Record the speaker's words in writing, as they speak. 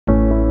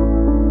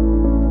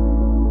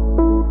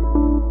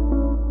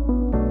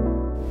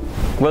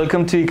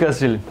Welcome to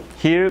Ecosteryl.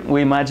 Here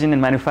we imagine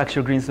and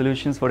manufacture green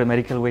solutions for the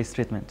medical waste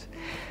treatment.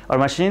 Our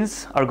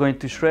machines are going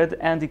to shred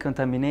and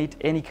decontaminate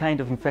any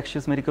kind of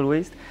infectious medical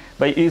waste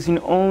by using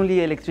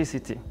only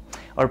electricity.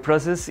 Our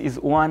process is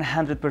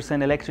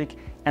 100% electric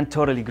and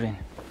totally green.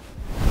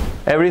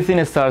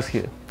 Everything starts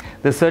here.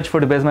 The search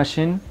for the best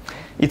machine,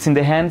 it's in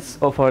the hands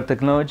of our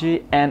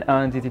technology and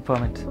R&D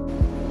department.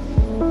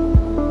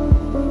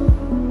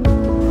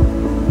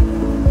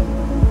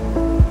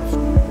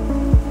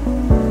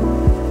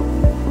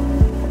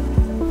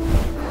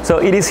 So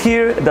it is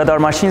here that our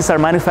machines are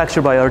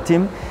manufactured by our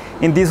team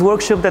in this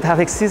workshop that have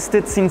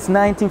existed since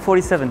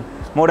 1947,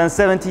 more than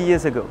 70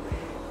 years ago.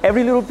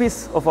 Every little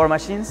piece of our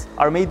machines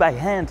are made by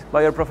hand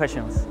by our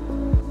professionals.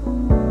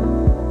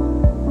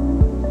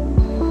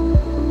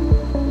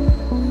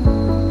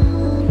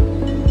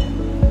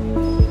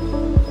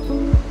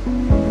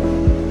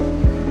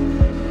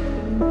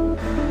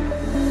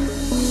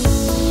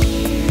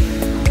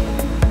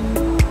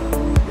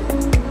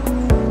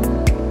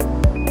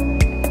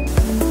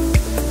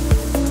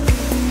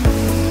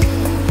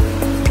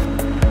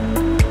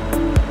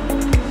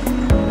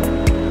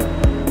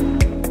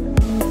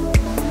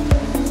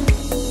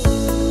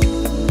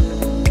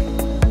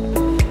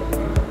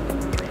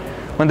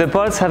 When the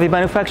parts have been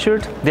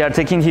manufactured, they are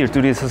taken here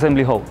to this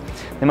assembly hall.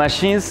 The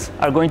machines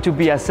are going to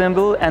be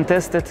assembled and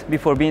tested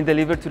before being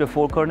delivered to the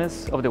four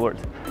corners of the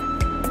world.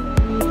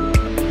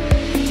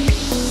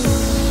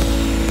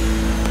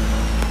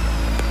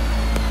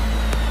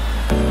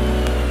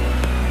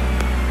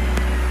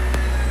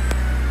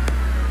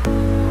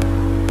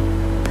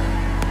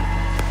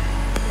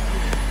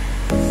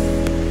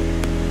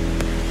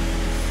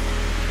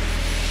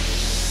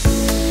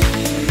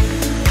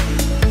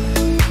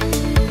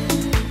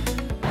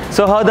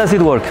 So how does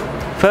it work?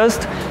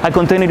 First, a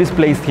container is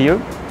placed here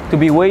to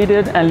be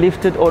weighted and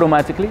lifted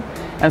automatically,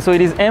 and so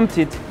it is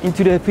emptied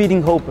into the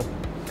feeding hopper.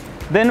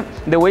 Then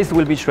the waste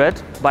will be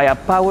shredded by a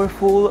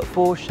powerful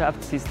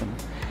 4-shaft system.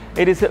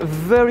 It is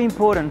very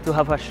important to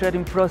have a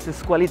shredding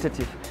process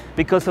qualitative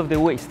because of the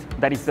waste,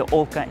 that is the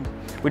all kind.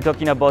 We're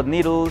talking about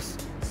needles,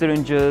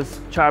 syringes,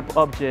 sharp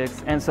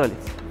objects, and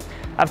solids.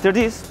 After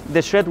this,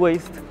 the shred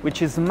waste,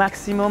 which is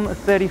maximum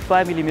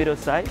 35mm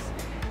size,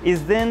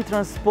 is then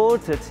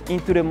transported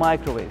into the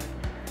microwave.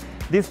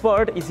 This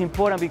part is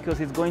important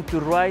because it's going to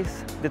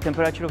rise the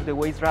temperature of the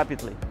waste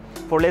rapidly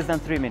for less than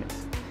 3 minutes.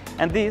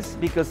 And this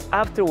because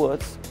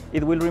afterwards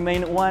it will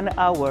remain 1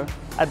 hour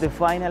at the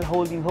final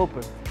holding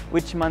hopper,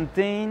 which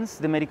maintains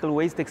the medical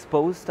waste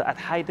exposed at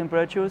high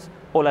temperatures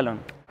all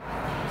along.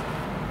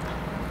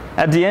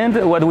 At the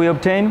end, what we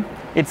obtain,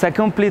 it's a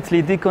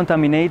completely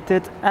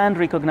decontaminated and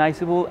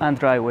recognizable and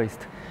dry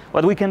waste.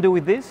 What we can do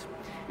with this?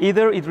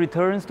 Either it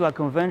returns to a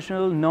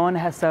conventional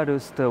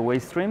non-hazardous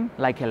waste stream,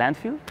 like a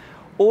landfill,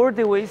 or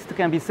the waste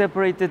can be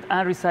separated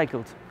and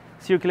recycled.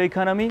 Circular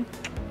economy,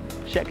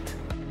 checked.